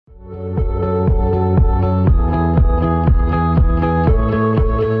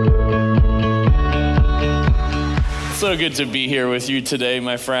so good to be here with you today,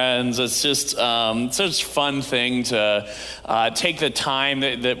 my friends. It's just such a fun thing to take the time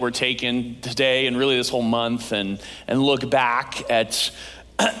that we're taking today and really this whole month and look back at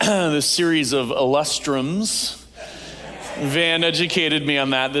the series of illustrums. Van educated me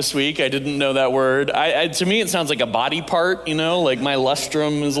on that this week. I didn't know that word. To me, it sounds like a body part, like my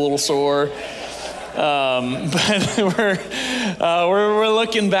lustrum is a little sore. But we're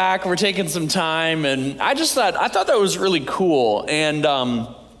looking back, we're taking some time, and I thought that was really cool. And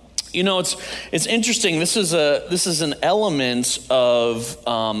it's interesting. This is an element of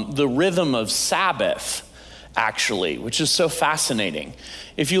the rhythm of Sabbath, actually, which is so fascinating.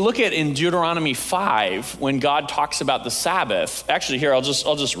 If you look at in Deuteronomy 5, when God talks about the Sabbath, actually here I'll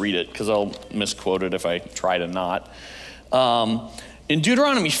just read it because I'll misquote it if I try to not. In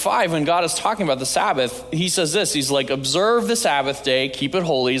Deuteronomy 5, when God is talking about the Sabbath, he says this. He's like, observe the Sabbath day, keep it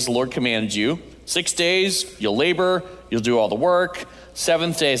holy as the Lord commanded you. 6 days, you'll labor, you'll do all the work.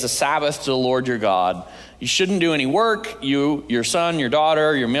 7th day is a Sabbath to the Lord your God. You shouldn't do any work. You, your son, your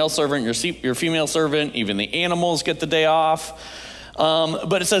daughter, your male servant, your female servant, even the animals get the day off.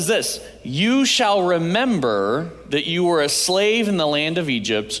 But it says this, you shall remember that you were a slave in the land of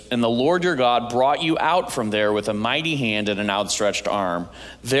Egypt, and the Lord your God brought you out from there with a mighty hand and an outstretched arm.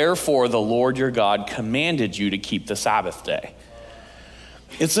 Therefore, the Lord your God commanded you to keep the Sabbath day.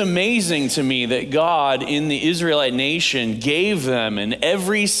 It's amazing to me that God in the Israelite nation gave them an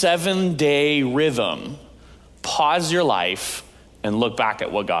every 7-day rhythm. Pause your life and look back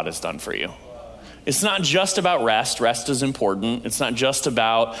at what God has done for you. It's not just about rest. Rest is important. It's not just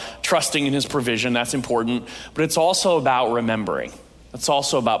about trusting in his provision. That's important. But it's also about remembering. It's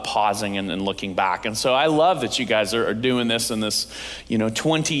also about pausing and looking back. And so I love that you guys are doing this in this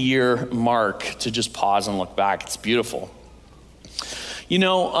 20-year mark to just pause and look back. It's beautiful.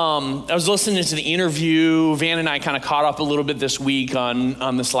 I was listening to the interview. Van and I kind of caught up a little bit this week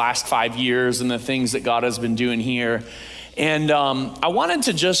on this last 5 years and the things that God has been doing here. And I wanted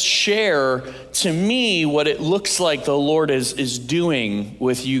to just share, to me, what it looks like the Lord is doing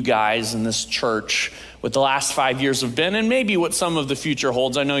with you guys in this church, what the last 5 years have been, and maybe what some of the future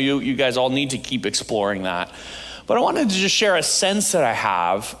holds. I know you guys all need to keep exploring that. But I wanted to just share a sense that I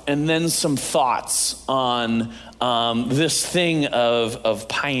have, and then some thoughts on this thing of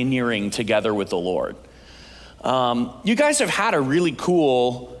pioneering together with the Lord. You guys have had a really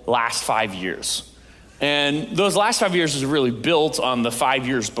cool last 5 years. And those last 5 years is really built on the 5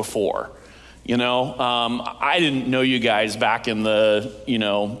 years before. I didn't know you guys back in the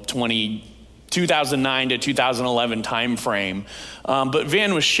 2009 to 2011 time frame. But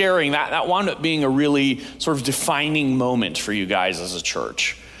Van was sharing that wound up being a really sort of defining moment for you guys as a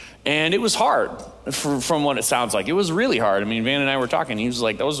church. And it was hard from what it sounds like. It was really hard. I mean, Van and I were talking. He was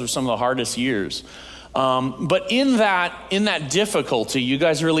like, those were some of the hardest years. But in that difficulty, you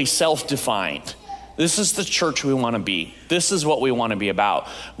guys really self-defined. This is the church we want to be. This is what we want to be about.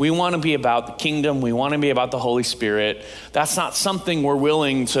 We want to be about the kingdom. We want to be about the Holy Spirit. That's not something we're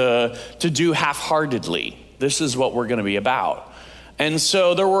willing to do half-heartedly. This is what we're going to be about. And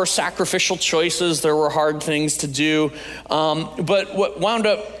so there were sacrificial choices. There were hard things to do. But what wound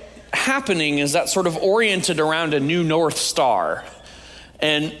up happening is that sort of oriented around a new North Star.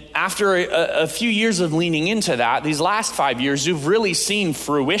 And after a few years of leaning into that, these last 5 years, you've really seen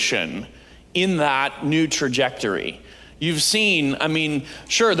fruition in that new trajectory. You've seen,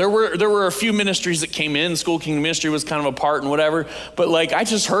 sure, there were a few ministries that came in. School Kingdom Ministry was kind of a part and whatever. But I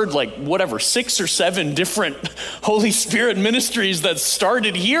just heard 6 or 7 different Holy Spirit ministries that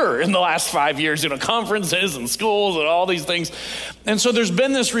started here in the last 5 years, conferences and schools and all these things. And so there's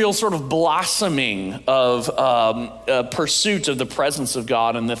been this real sort of blossoming of pursuit of the presence of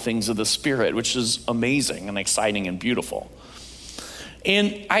God and the things of the Spirit, which is amazing and exciting and beautiful.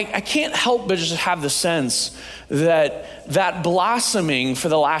 And I can't help but just have the sense that blossoming for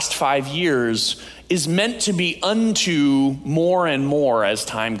the last 5 years is meant to be unto more and more as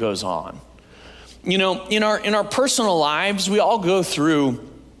time goes on. In our personal lives, we all go through,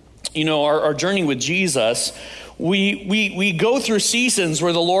 our journey with Jesus. We go through seasons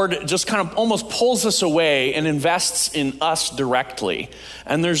where the Lord just kind of almost pulls us away and invests in us directly.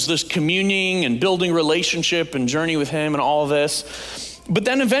 And there's this communing and building relationship and journey with him and all of this. But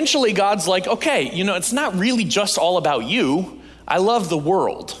then eventually God's like, okay, it's not really just all about you. I love the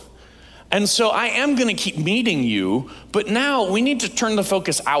world. And so I am going to keep meeting you, but now we need to turn the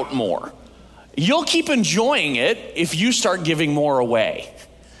focus out more. You'll keep enjoying it if you start giving more away.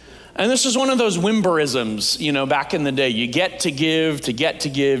 And this is one of those Wimberisms, back in the day. You get to give, to get to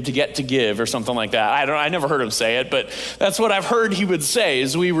give, to get to give, or something like that. I never heard him say it, but that's what I've heard he would say,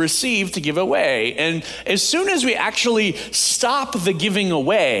 is we receive to give away. And as soon as we actually stop the giving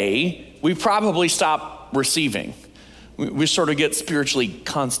away, we probably stop receiving. We sort of get spiritually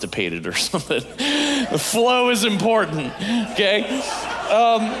constipated or something. The flow is important, okay?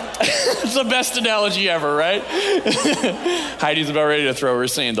 It's the best analogy ever, right? Heidi's about ready to throw her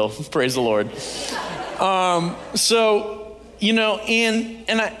sandal. Praise the Lord. And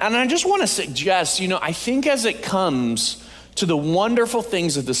I just want to suggest, I think as it comes to the wonderful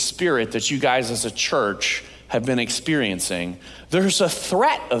things of the Spirit that you guys as a church have been experiencing, there's a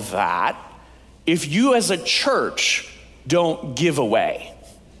threat of that if you as a church don't give away.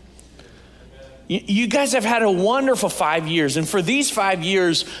 You guys have had a wonderful 5 years, and for these 5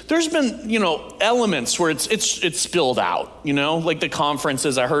 years, there's been, elements where it's spilled out, like the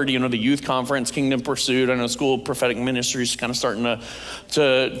conferences. I heard, the youth conference, Kingdom Pursuit. I know School of Prophetic Ministry is kind of starting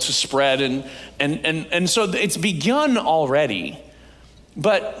to spread, and so it's begun already.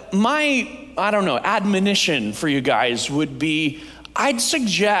 But my, admonition for you guys would be, I'd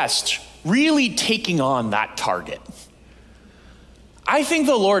suggest really taking on that target. I think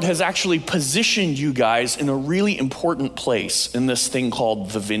the Lord has actually positioned you guys in a really important place in this thing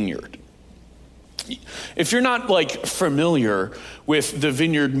called the vineyard. If you're not familiar with the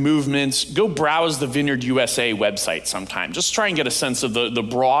vineyard movements, go browse the Vineyard USA website sometime. Just try and get a sense of the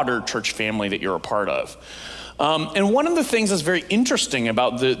broader church family that you're a part of. And one of the things that's very interesting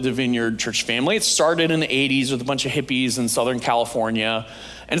about the Vineyard church family, it started in the 80s with a bunch of hippies in Southern California,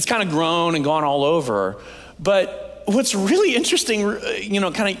 and it's kind of grown and gone all over. But what's really interesting,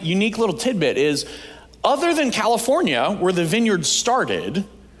 kind of unique little tidbit is, other than California, where the vineyard started,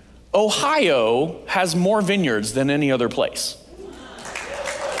 Ohio has more vineyards than any other place.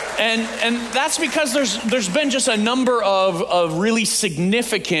 And that's because there's been just a number of really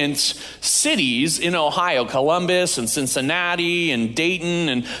significant cities in Ohio, Columbus and Cincinnati and Dayton,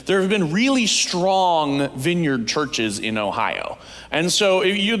 and there have been really strong vineyard churches in Ohio. And so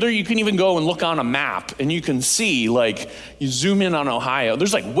you can even go and look on a map and you can see, you zoom in on Ohio,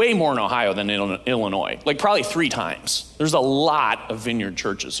 there's way more in Ohio than in Illinois, probably 3 times. There's a lot of vineyard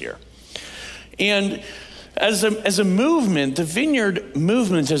churches here. And as a movement, the vineyard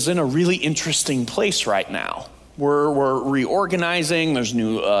movement is in a really interesting place right now. We're reorganizing, there's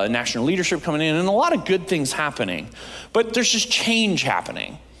new national leadership coming in, and a lot of good things happening. But there's just change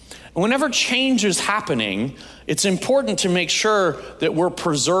happening. And whenever change is happening, it's important to make sure that we're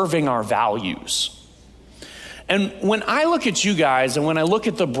preserving our values. And when I look at you guys, and when I look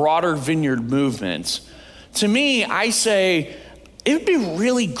at the broader vineyard movement, to me, I say, it would be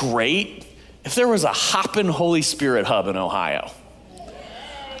really great if there was a hoppin' Holy Spirit hub in Ohio.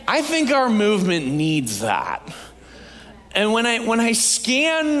 I think our movement needs that. And when I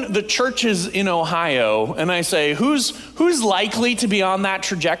scan the churches in Ohio and I say, who's likely to be on that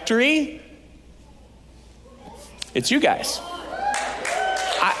trajectory? It's you guys.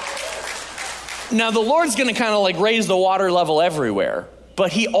 Now the Lord's gonna kind of raise the water level everywhere,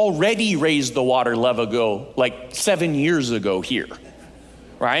 but he already raised the water level 7 years ago here.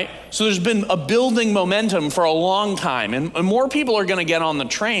 Right? So there's been a building momentum for a long time, and more people are going to get on the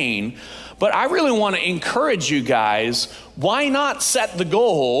train. But I really want to encourage you guys, why not set the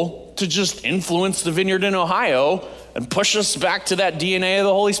goal to just influence the vineyard in Ohio and push us back to that DNA of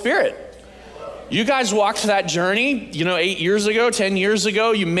the Holy Spirit? You guys walked that journey, 8 years ago, 10 years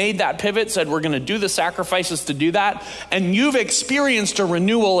ago, you made that pivot, said we're going to do the sacrifices to do that, and you've experienced a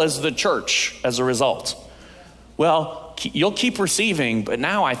renewal as the church as a result. Well, you'll keep receiving, but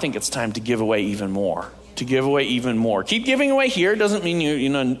now I think it's time to give away even more. Keep giving away here doesn't mean you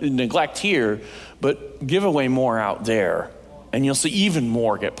neglect here, but give away more out there, and you'll see even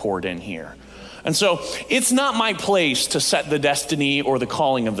more get poured in here. And so it's not my place to set the destiny or the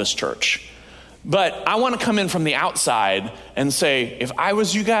calling of this church. But I want to come in from the outside and say, if I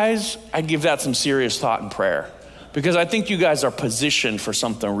was you guys, I'd give that some serious thought and prayer, because I think you guys are positioned for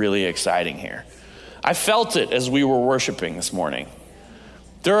something really exciting here. I felt it as we were worshiping this morning.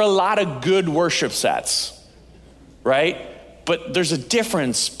 There are a lot of good worship sets, right? But there's a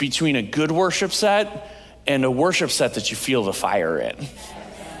difference between a good worship set and a worship set that you feel the fire in.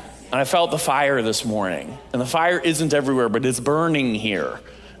 And I felt the fire this morning. And the fire isn't everywhere, but it's burning here.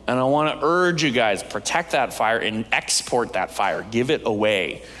 And I want to urge you guys, protect that fire and export that fire. Give it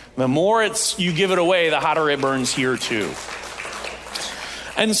away. The more you give it away, the hotter it burns here too.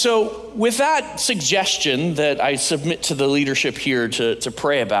 And so with that suggestion that I submit to the leadership here to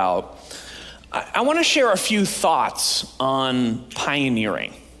pray about, I want to share a few thoughts on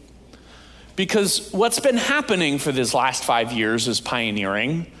pioneering. because what's been happening for this last 5 years is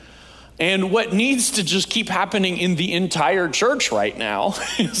pioneering. And what needs to just keep happening in the entire church right now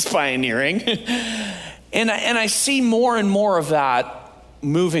is pioneering. And I see more and more of that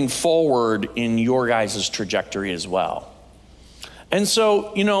moving forward in your guys' trajectory as well. And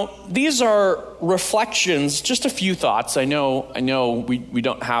so, these are reflections, just a few thoughts. I know we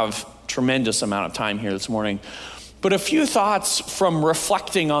don't have tremendous amount of time here this morning, but a few thoughts from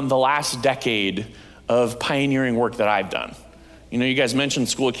reflecting on the last decade of pioneering work that I've done. You guys mentioned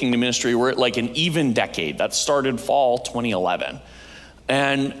School of Kingdom Ministry. We're at like an even decade. That started fall 2011.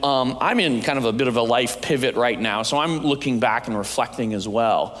 And I'm in kind of a bit of a life pivot right now, so I'm looking back and reflecting as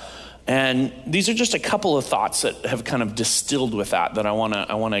well. And these are just a couple of thoughts that have kind of distilled with that I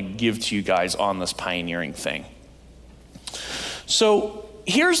want to give to you guys on this pioneering thing. So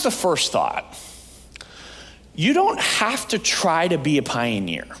here's the first thought. You don't have to try to be a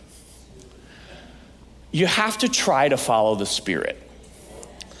pioneer. You have to try to follow the Spirit.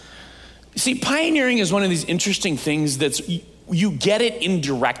 See, pioneering is one of these interesting things that's, you get it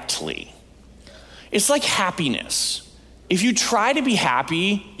indirectly. It's like happiness. If you try to be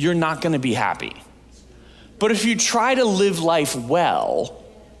happy, you're not going to be happy. But if you try to live life well,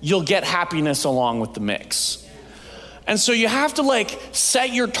 you'll get happiness along with the mix. And so you have to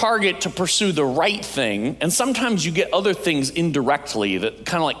set your target to pursue the right thing. And sometimes you get other things indirectly that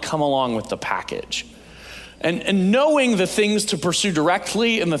kind of come along with the package. And knowing the things to pursue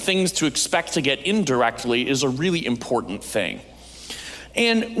directly and the things to expect to get indirectly is a really important thing.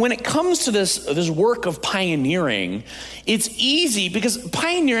 And when it comes to this work of pioneering, it's easy because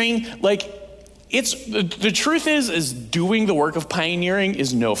pioneering, the truth is doing the work of pioneering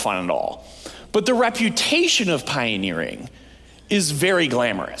is no fun at all. But the reputation of pioneering is very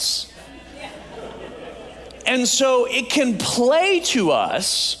glamorous. And so it can play to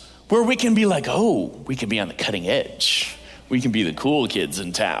us where we can be like, oh, we can be on the cutting edge. We can be the cool kids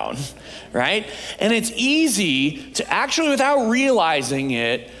in town, right? And it's easy to actually, without realizing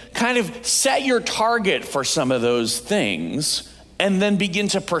it, kind of set your target for some of those things and then begin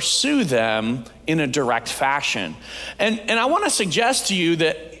to pursue them in a direct fashion. And I want to suggest to you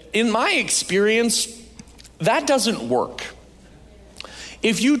that in my experience, that doesn't work.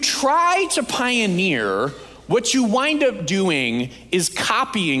 If you try to pioneer, what you wind up doing is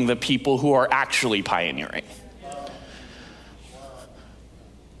copying the people who are actually pioneering.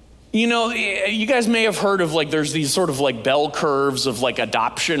 You guys may have heard of there's these sort of bell curves of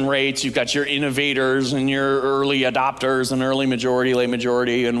adoption rates. You've got your innovators and your early adopters and early majority, late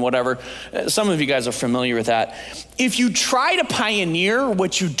majority, and whatever. Some of you guys are familiar with that. If you try to pioneer,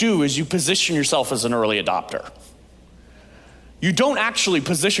 what you do is you position yourself as an early adopter. You don't actually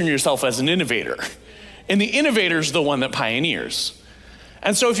position yourself as an innovator. And the innovator is the one that pioneers.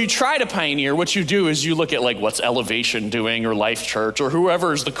 And so if you try to pioneer, what you do is you look at what's Elevation doing or Life Church or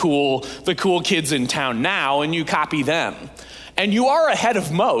whoever's the cool kids in town now, and you copy them. And you are ahead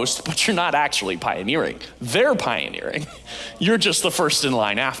of most, but you're not actually pioneering. They're pioneering. You're just the first in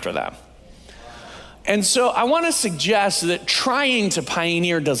line after them. And so I want to suggest that trying to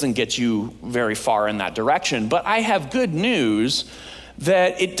pioneer doesn't get you very far in that direction, but I have good news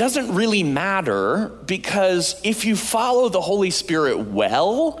that it doesn't really matter, because if you follow the Holy Spirit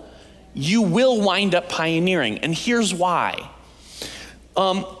well, you will wind up pioneering. And here's why.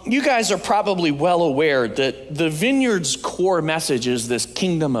 You guys are probably well aware that the Vineyard's core message is this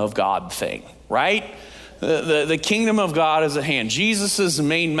kingdom of God thing, right? The kingdom of God is at hand. Jesus'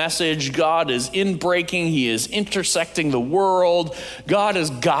 main message, God is inbreaking, he is intersecting the world, God is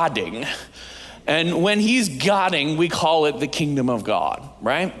Godding. And when he's Godding, we call it the kingdom of God,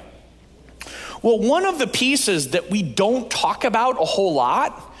 right? Well, one of the pieces that we don't talk about a whole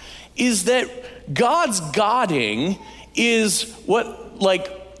lot is that God's Godding is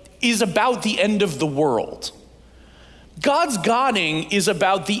is about the end of the world. God's Godding is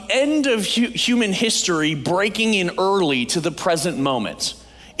about the end of human history breaking in early to the present moment.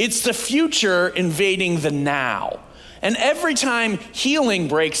 It's the future invading the now. And every time healing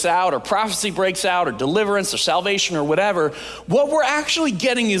breaks out or prophecy breaks out or deliverance or salvation or whatever, what we're actually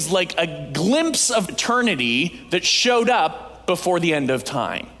getting is a glimpse of eternity that showed up before the end of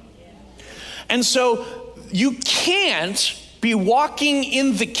time. And so you can't be walking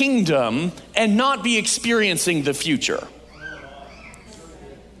in the kingdom and not be experiencing the future.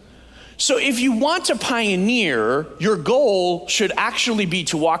 So if you want to pioneer, your goal should actually be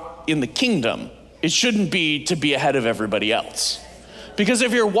to walk in the kingdom. It shouldn't be to be ahead of everybody else. Because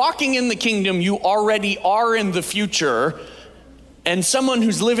if you're walking in the kingdom, you already are in the future, and someone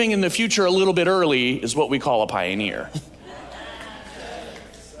who's living in the future a little bit early is what we call a pioneer.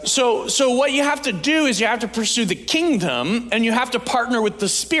 So what you have to do is you have to pursue the kingdom, and you have to partner with the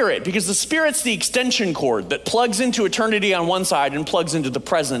Spirit, because the Spirit's the extension cord that plugs into eternity on one side and plugs into the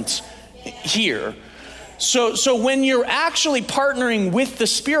present here. So when you're actually partnering with the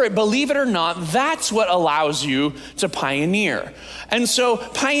Spirit, believe it or not, that's what allows you to pioneer. And so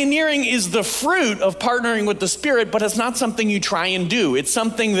pioneering is the fruit of partnering with the Spirit, but it's not something you try and do. It's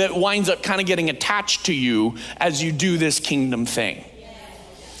something that winds up kind of getting attached to you as you do this kingdom thing.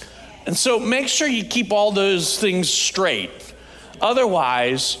 And so make sure you keep all those things straight.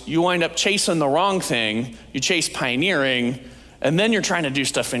 Otherwise, you wind up chasing the wrong thing. You chase pioneering, and then you're trying to do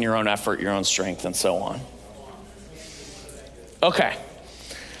stuff in your own effort, your own strength, and so on. Okay.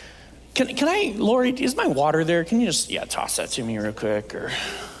 Can I, Lori, is my water there? Can you just, toss that to me real quick?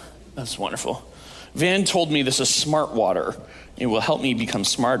 That's wonderful. Van told me this is smart water. It will help me become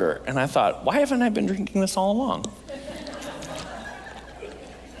smarter. And I thought, why haven't I been drinking this all along?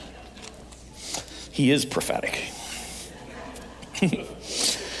 He is prophetic.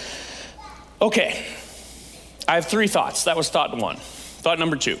 Okay. I have 3 thoughts. That was thought 1. Thought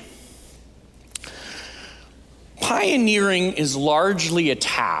number 2. Pioneering is largely a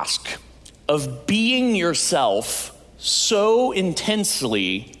task of being yourself so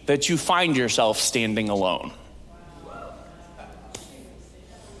intensely that you find yourself standing alone.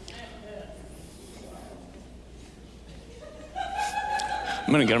 I'm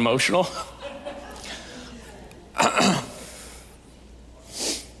going to get emotional.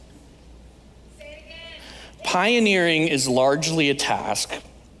 Pioneering is largely a task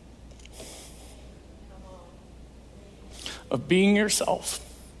of being yourself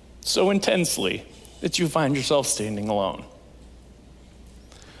so intensely that you find yourself standing alone.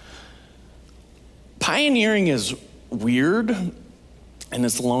 Pioneering is weird, and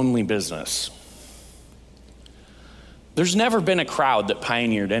it's lonely business. There's never been a crowd that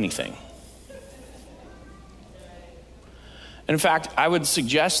pioneered anything. In fact, I would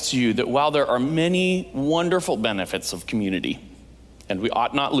suggest to you that while there are many wonderful benefits of community, and we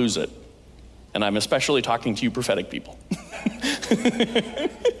ought not lose it, and I'm especially talking to you prophetic people,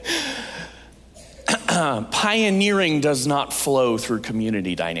 pioneering does not flow through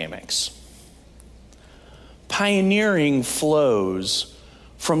community dynamics. Pioneering flows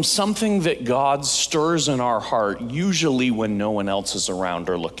from something that God stirs in our heart, usually when no one else is around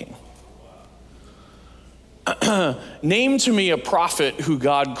or looking. Name to me a prophet who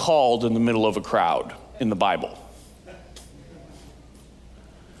God called in the middle of a crowd in the Bible.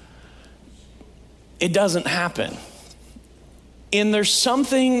 It doesn't happen. And there's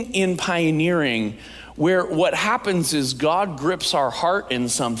something in pioneering where what happens is God grips our heart in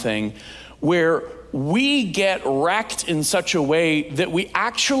something where we get wrecked in such a way that we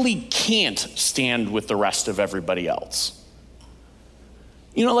actually can't stand with the rest of everybody else.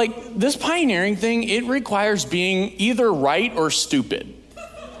 You know, like this pioneering thing, it requires being either right or stupid.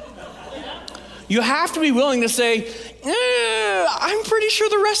 You have to be willing to say, I'm pretty sure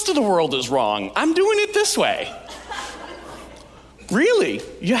the rest of the world is wrong. I'm doing it this way. Really,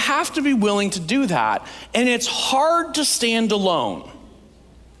 you have to be willing to do that. And it's hard to stand alone.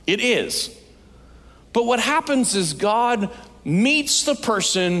 It is. But what happens is God meets the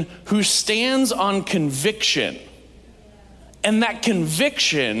person who stands on conviction. And that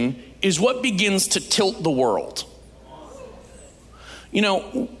conviction is what begins to tilt the world. You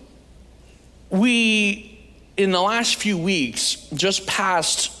know, we, in the last few weeks, just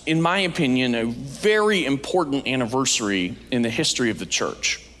passed, in my opinion, a very important anniversary in the history of the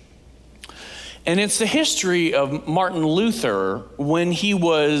church. And it's the history of Martin Luther when he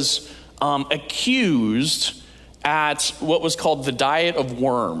was accused at what was called the Diet of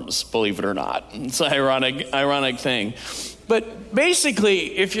Worms, believe it or not. It's an ironic thing. But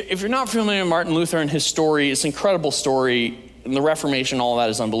basically, if you're not familiar with Martin Luther and his story, it's an incredible story, and the Reformation, all of that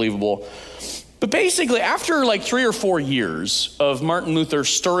is unbelievable. But basically, after like 3 or 4 years of Martin Luther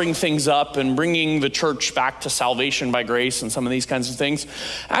stirring things up and bringing the church back to salvation by grace and some of these kinds of things,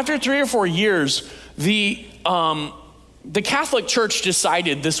 after 3 or 4 years, the Catholic Church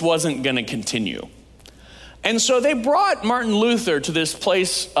decided this wasn't going to continue. And so they brought Martin Luther to this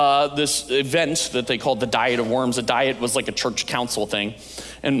place, this event that they called the Diet of Worms. A diet was like a church council thing.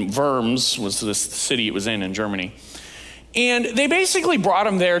 And Worms was this city it was in Germany. And they basically brought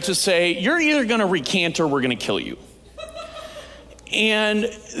him there to say, you're either going to recant or we're going to kill you. And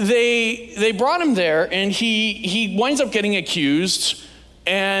they brought him there, and he winds up getting accused.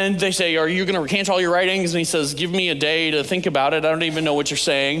 And they say, are you going to recant all your writings? And he says, give me a day to think about it. I don't even know what you're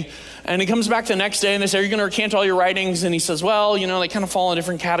saying. And he comes back the next day and they say, are you going to recant all your writings? And he says, well, you know, they kind of fall in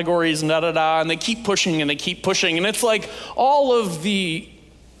different categories and da-da-da. And they keep pushing and they keep pushing. And it's like all of the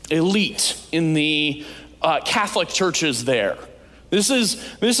elite in the Catholic churches there. This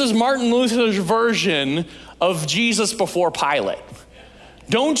is Martin Luther's version of Jesus before Pilate.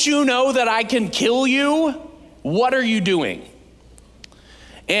 Don't you know that I can kill you? What are you doing?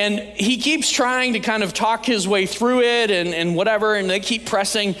 And he keeps trying to kind of talk his way through it and whatever, and they keep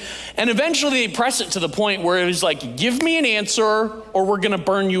pressing. And eventually they press it to the point where it's like, give me an answer or we're going to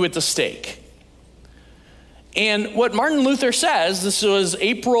burn you at the stake. And what Martin Luther says, this was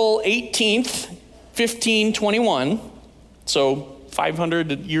April 18th, 1521, so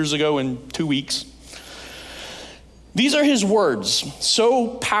 500 years ago in 2 weeks. These are his words, so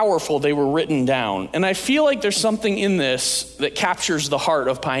powerful they were written down. And I feel like there's something in this that captures the heart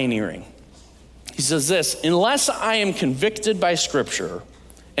of pioneering. He says this: unless I am convicted by Scripture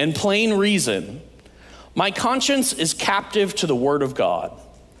and plain reason, my conscience is captive to the Word of God.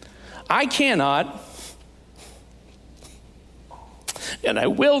 I cannot, and I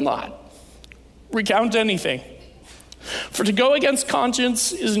will not, recount anything. For to go against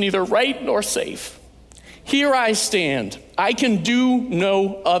conscience is neither right nor safe. Here I stand. I can do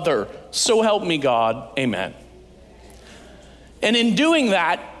no other. So help me God. Amen. And in doing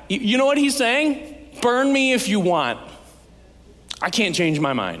that, you know what he's saying? Burn me if you want. I can't change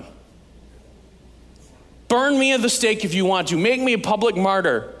my mind. Burn me at the stake if you want to. Make me a public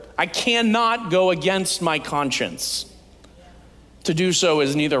martyr. I cannot go against my conscience. To do so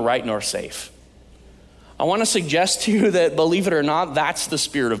is neither right nor safe. I want to suggest to you that, believe it or not, that's the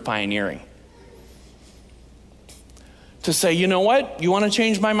spirit of pioneering. To say, you know what? You want to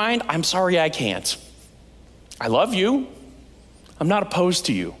change my mind? I'm sorry, I can't. I love you. I'm not opposed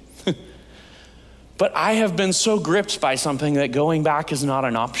to you. But I have been so gripped by something that going back is not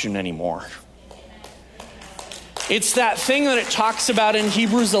an option anymore. It's that thing that it talks about in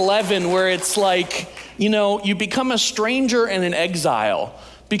Hebrews 11 where it's like, you become a stranger and an exile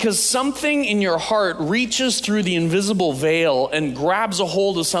because something in your heart reaches through the invisible veil and grabs a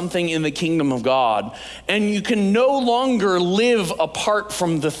hold of something in the kingdom of God, and you can no longer live apart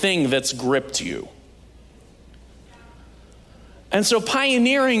from the thing that's gripped you. And so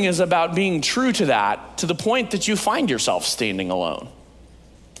pioneering is about being true to that, to the point that you find yourself standing alone.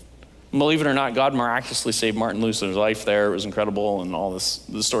 And believe it or not, God miraculously saved Martin Luther's life there. It was incredible, and all this.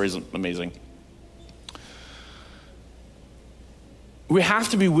 The story is amazing. We have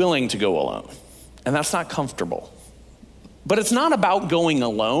to be willing to go alone, and that's not comfortable. But it's not about going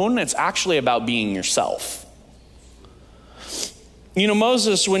alone. It's actually about being yourself.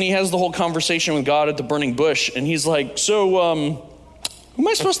 Moses, when he has the whole conversation with God at the burning bush, and he's like, so who am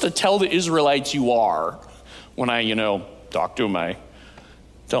I supposed to tell the Israelites you are when I, talk to him? I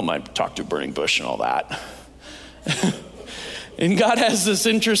tell him I talk to a burning bush and all that. And God has this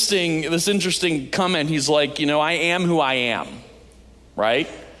interesting comment. He's like, I am who I am. Right?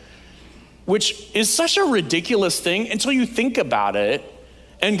 Which is such a ridiculous thing until you think about it.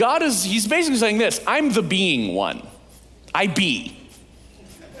 And he's basically saying this: I'm the being one. I be.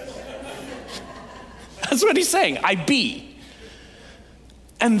 That's what he's saying. I be.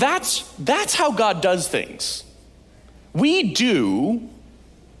 And that's how God does things. We do,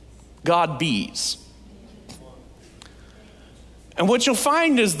 God bees. And what you'll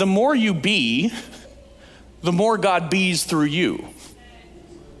find is the more you be, the more God bees through you.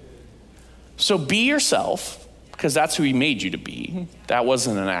 So be yourself, because that's who he made you to be. That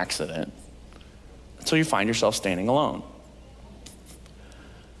wasn't an accident. Until you find yourself standing alone.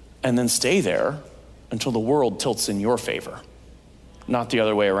 And then stay there until the world tilts in your favor, not the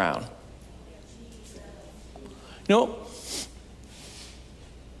other way around.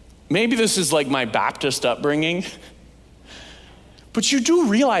 Maybe this is like my Baptist upbringing, but you do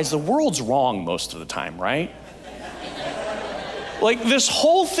realize the world's wrong most of the time, right? Like, this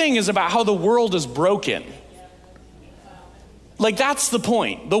whole thing is about how the world is broken. Like, that's the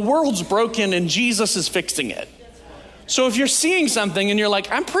point. The world's broken and Jesus is fixing it. So if you're seeing something and you're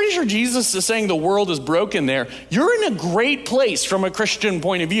like, I'm pretty sure Jesus is saying the world is broken there, you're in a great place from a Christian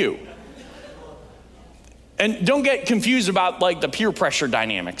point of view. And don't get confused about like the peer pressure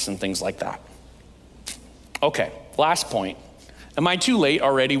dynamics and things like that. Okay, last point. Am I too late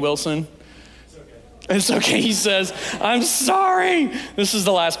already, Wilson? It's okay, he says, I'm sorry. This is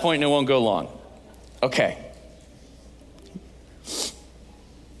the last point and it won't go long. Okay.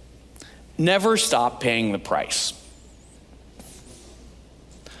 Never stop paying the price.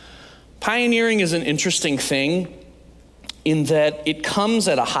 Pioneering is an interesting thing in that it comes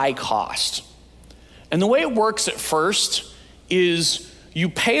at a high cost. And the way it works at first is you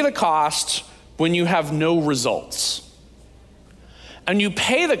pay the cost when you have no results. And you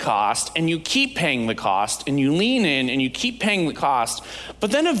pay the cost, and you keep paying the cost, and you lean in, and you keep paying the cost,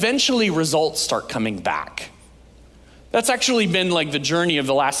 but then eventually results start coming back. That's actually been like the journey of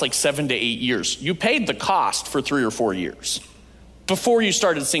the last 7 to 8 years. You paid the cost for 3 or 4 years before you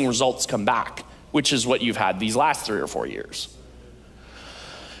started seeing results come back, which is what you've had these last 3 or 4 years.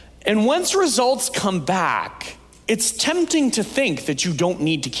 And once results come back, it's tempting to think that you don't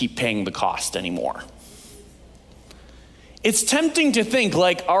need to keep paying the cost anymore. It's tempting to think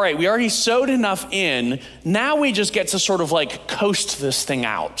all right, we already sowed enough in, now we just get to sort of coast this thing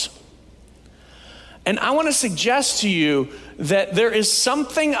out. And I want to suggest to you that there is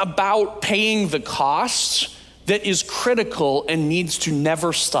something about paying the cost that is critical and needs to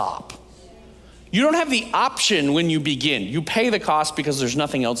never stop. You don't have the option when you begin. You pay the cost because there's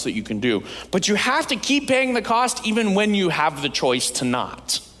nothing else that you can do. But you have to keep paying the cost even when you have the choice to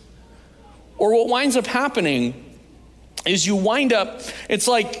not. Or what winds up happening is you wind up, it's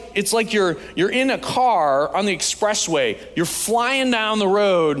like you're in a car on the expressway. You're flying down the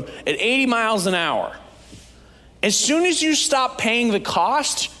road at 80 miles an hour. As soon as you stop paying the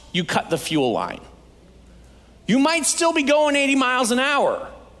cost, you cut the fuel line. You might still be going 80 miles an hour.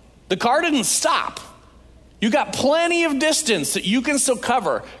 The car didn't stop. You got plenty of distance that you can still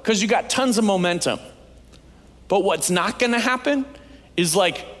cover because you got tons of momentum. But what's not going to happen is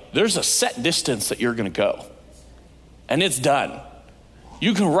there's a set distance that you're going to go. And it's done.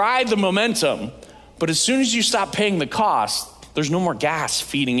 You can ride the momentum, but as soon as you stop paying the cost, there's no more gas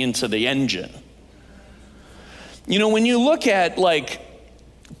feeding into the engine. When you look at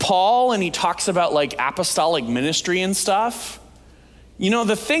Paul and he talks about apostolic ministry and stuff,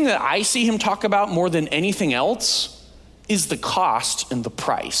 the thing that I see him talk about more than anything else is the cost and the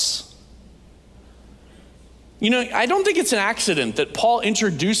price. I don't think it's an accident that Paul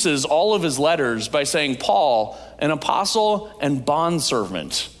introduces all of his letters by saying, Paul, an apostle and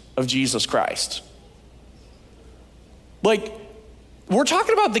bondservant of Jesus Christ. We're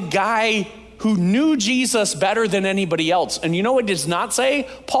talking about the guy who knew Jesus better than anybody else. And you know what it does not say?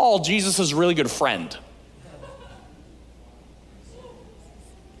 Paul, Jesus' really good friend.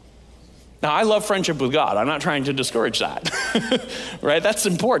 Now, I love friendship with God. I'm not trying to discourage that, right? That's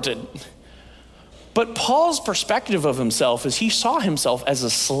important. But Paul's perspective of himself is he saw himself as a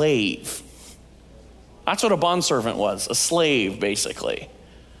slave. That's what a bondservant was, a slave, basically.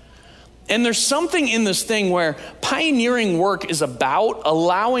 And there's something in this thing where pioneering work is about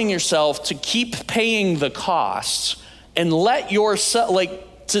allowing yourself to keep paying the costs and let yourself,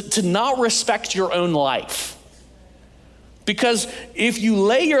 to not respect your own life. Because if you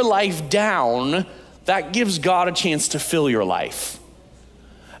lay your life down, that gives God a chance to fill your life.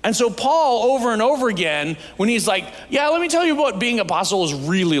 And so Paul, over and over again, when he's yeah, let me tell you what being apostle is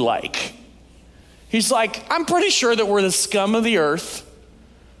really like. He's I'm pretty sure that we're the scum of the earth.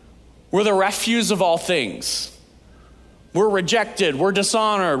 We're the refuse of all things. We're rejected, we're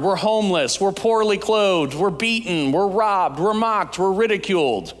dishonored, we're homeless, we're poorly clothed, we're beaten, we're robbed, we're mocked, we're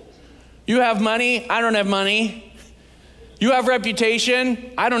ridiculed. You have money, I don't have money. You have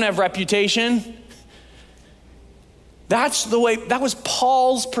reputation, I don't have reputation. That was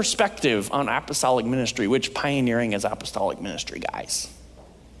Paul's perspective on apostolic ministry, which pioneering is apostolic ministry, guys.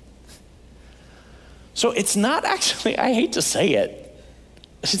 So it's not actually, I hate to say it,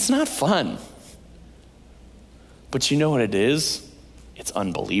 it's not fun. But you know what it is? It's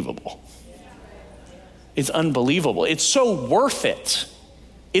unbelievable. It's unbelievable. It's so worth it.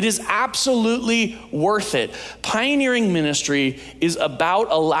 It is absolutely worth it. Pioneering ministry is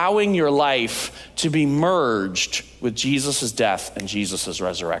about allowing your life to be merged with Jesus' death and Jesus'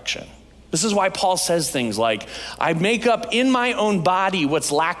 resurrection. This is why Paul says things like, I make up in my own body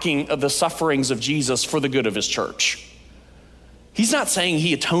what's lacking of the sufferings of Jesus for the good of his church. He's not saying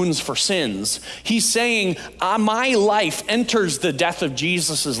he atones for sins. He's saying my life enters the death of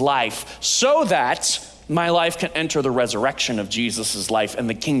Jesus' life so that my life can enter the resurrection of Jesus' life and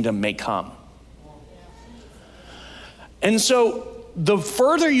the kingdom may come. And so the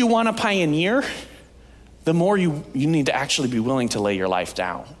further you want to pioneer, the more you need to actually be willing to lay your life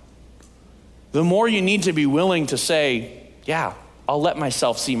down. The more you need to be willing to say, yeah, I'll let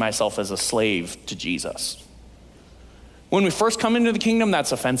myself see myself as a slave to Jesus. When we first come into the kingdom,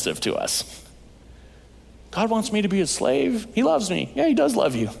 that's offensive to us. God wants me to be a slave. He loves me. Yeah, he does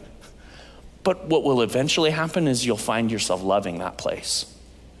love you. But what will eventually happen is you'll find yourself loving that place.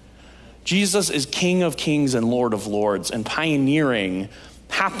 Jesus is King of Kings and Lord of Lords, and pioneering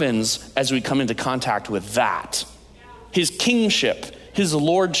happens as we come into contact with that. His kingship, his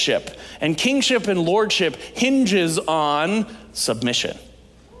lordship. And kingship and lordship hinges on submission.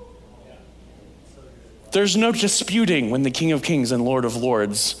 There's no disputing when the King of Kings and Lord of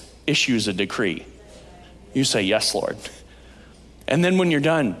Lords issues a decree. You say, yes, Lord. And then when you're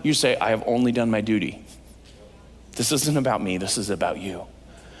done, you say, I have only done my duty. This isn't about me, this is about you.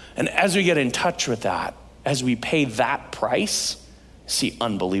 And as we get in touch with that, as we pay that price, see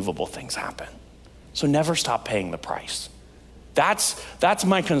unbelievable things happen. So never stop paying the price. That's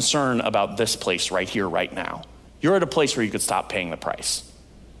my concern about this place right here, right now. You're at a place where you could stop paying the price.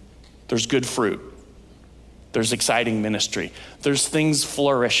 There's good fruit. There's exciting ministry. There's things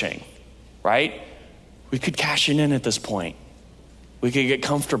flourishing, right? We could cash it in at this point. We could get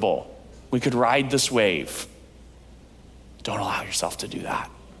comfortable. We could ride this wave. Don't allow yourself to do that.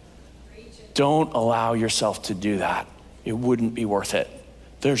 Don't allow yourself to do that. It wouldn't be worth it.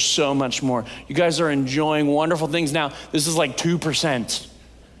 There's so much more. You guys are enjoying wonderful things now. This is like 2%.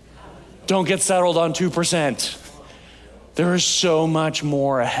 Don't get settled on 2%. There is so much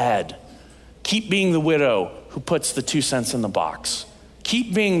more ahead. Keep being the widow who puts the 2 cents in the box.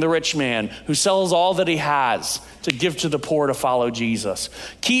 Keep being the rich man who sells all that he has to give to the poor to follow Jesus.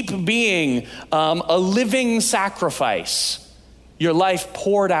 Keep being a living sacrifice, your life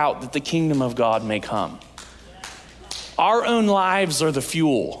poured out that the kingdom of God may come. Our own lives are the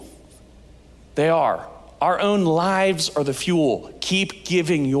fuel. They are. Our own lives are the fuel. Keep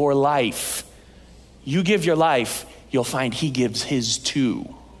giving your life. You give your life, you'll find he gives his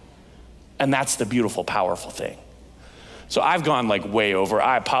too. And that's the beautiful, powerful thing. So I've gone like way over.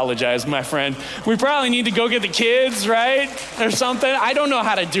 I apologize, my friend. We probably need to go get the kids, right? Or something. I don't know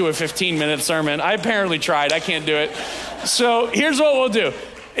how to do a 15-minute sermon. I apparently tried. I can't do it. So here's what we'll do.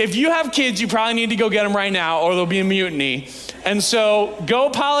 If you have kids, you probably need to go get them right now or there'll be a mutiny. And so go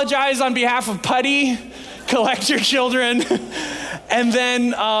apologize on behalf of Putty. Collect your children. And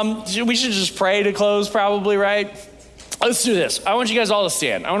then we should just pray to close probably, right? Let's do this. I want you guys all to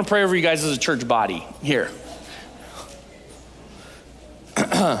stand. I want to pray over you guys as a church body here.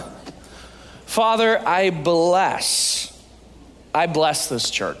 Father, I bless this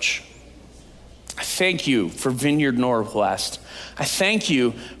church. I thank you for Vineyard Northwest. I thank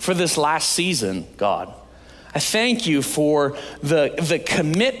you for this last season, God. I thank you for the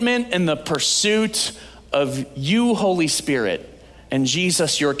commitment and the pursuit of you, Holy Spirit, and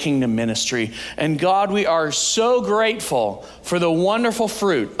Jesus, your kingdom ministry. And God, we are so grateful for the wonderful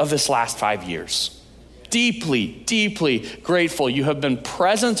fruit of this last 5 years. Deeply, deeply grateful. You have been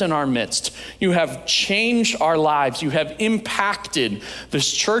present in our midst. You have changed our lives. You have impacted this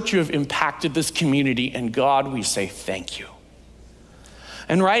church. You have impacted this community. And God, we say thank you.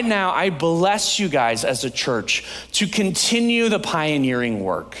 And right now, I bless you guys as a church to continue the pioneering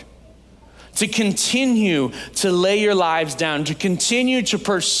work, to continue to lay your lives down, to continue to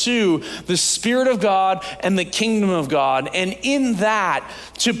pursue the Spirit of God and the kingdom of God. And in that,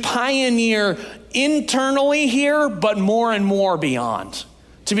 to pioneer internally here, but more and more beyond.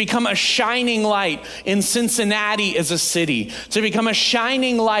 To become a shining light in Cincinnati as a city. To become a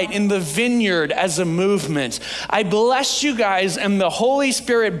shining light in the Vineyard as a movement. I bless you guys and the Holy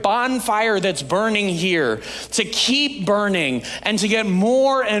Spirit bonfire that's burning here to keep burning and to get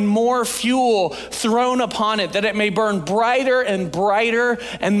more and more fuel thrown upon it, that it may burn brighter and brighter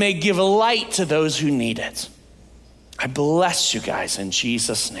and may give light to those who need it. I bless you guys in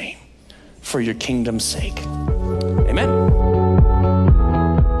Jesus' name for your kingdom's sake. Amen.